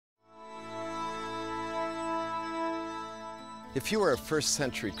If you were a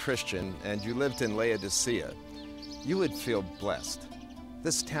first-century Christian and you lived in Laodicea, you would feel blessed.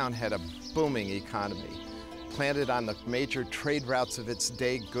 This town had a booming economy. Planted on the major trade routes of its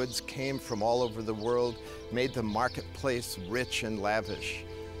day, goods came from all over the world, made the marketplace rich and lavish.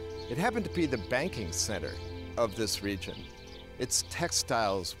 It happened to be the banking center of this region. Its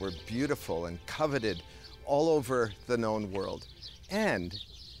textiles were beautiful and coveted all over the known world. And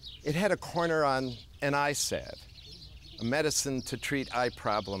it had a corner on an eye salve, a medicine to treat eye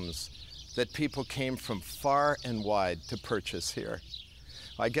problems that people came from far and wide to purchase here.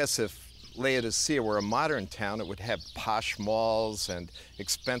 I guess if Laodicea were a modern town, it would have posh malls and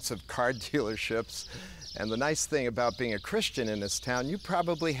expensive car dealerships. And the nice thing about being a Christian in this town, you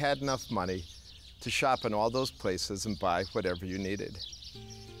probably had enough money to shop in all those places and buy whatever you needed.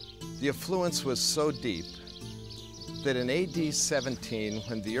 The affluence was so deep that in AD 17,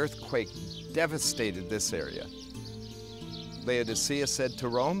 when the earthquake devastated this area, Laodicea said to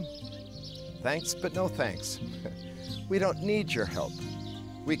Rome, "Thanks, but no thanks. We don't need your help.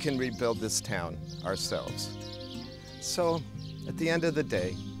 We can rebuild this town ourselves." So, at the end of the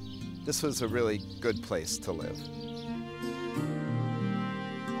day, this was a really good place to live.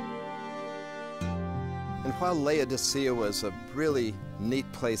 And while Laodicea was a really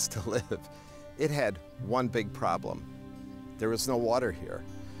neat place to live, it had one big problem. There was no water here.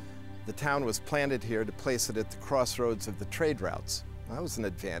 The town was planted here to place it at the crossroads of the trade routes. That was an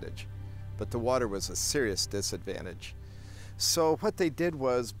advantage, but the water was a serious disadvantage. So what they did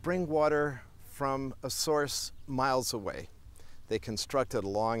was bring water from a source miles away. They constructed a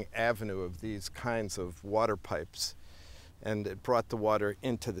long avenue of these kinds of water pipes, and it brought the water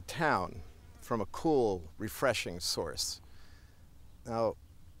into the town from a cool, refreshing source. Now,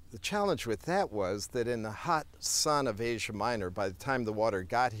 the challenge with that was that in the hot sun of Asia Minor, by the time the water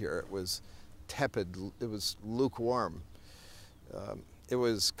got here, it was tepid, it was lukewarm. It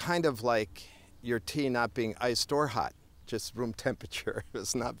was kind of like your tea not being iced or hot, just room temperature. It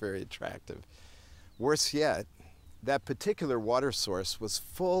was not very attractive. Worse yet, that particular water source was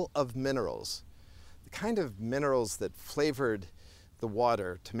full of minerals, the kind of minerals that flavored the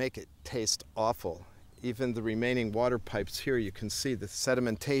water to make it taste awful. Even the remaining water pipes here, you can see the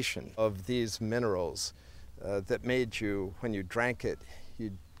sedimentation of these minerals that made you, when you drank it,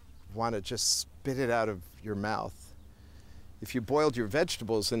 you'd want to just spit it out of your mouth. If you boiled your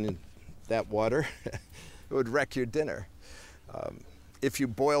vegetables in that water, it would wreck your dinner. If you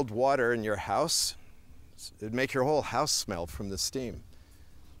boiled water in your house, it'd make your whole house smell from the steam.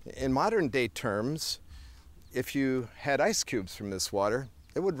 In modern day terms, if you had ice cubes from this water,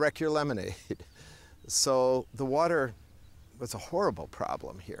 it would wreck your lemonade. So the water was a horrible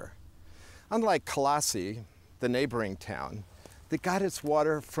problem here. Unlike Colossae, the neighboring town, that got its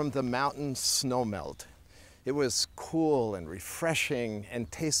water from the mountain snowmelt. It was cool and refreshing and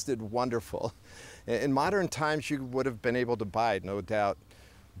tasted wonderful. In modern times, you would have been able to buy, no doubt,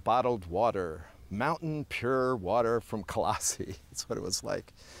 bottled water, mountain pure water from Colossae. That's what it was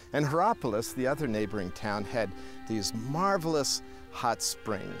like. And Hierapolis, the other neighboring town, had these marvelous hot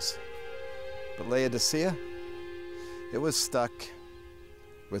springs. But Laodicea, it was stuck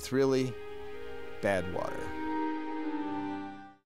with really bad water.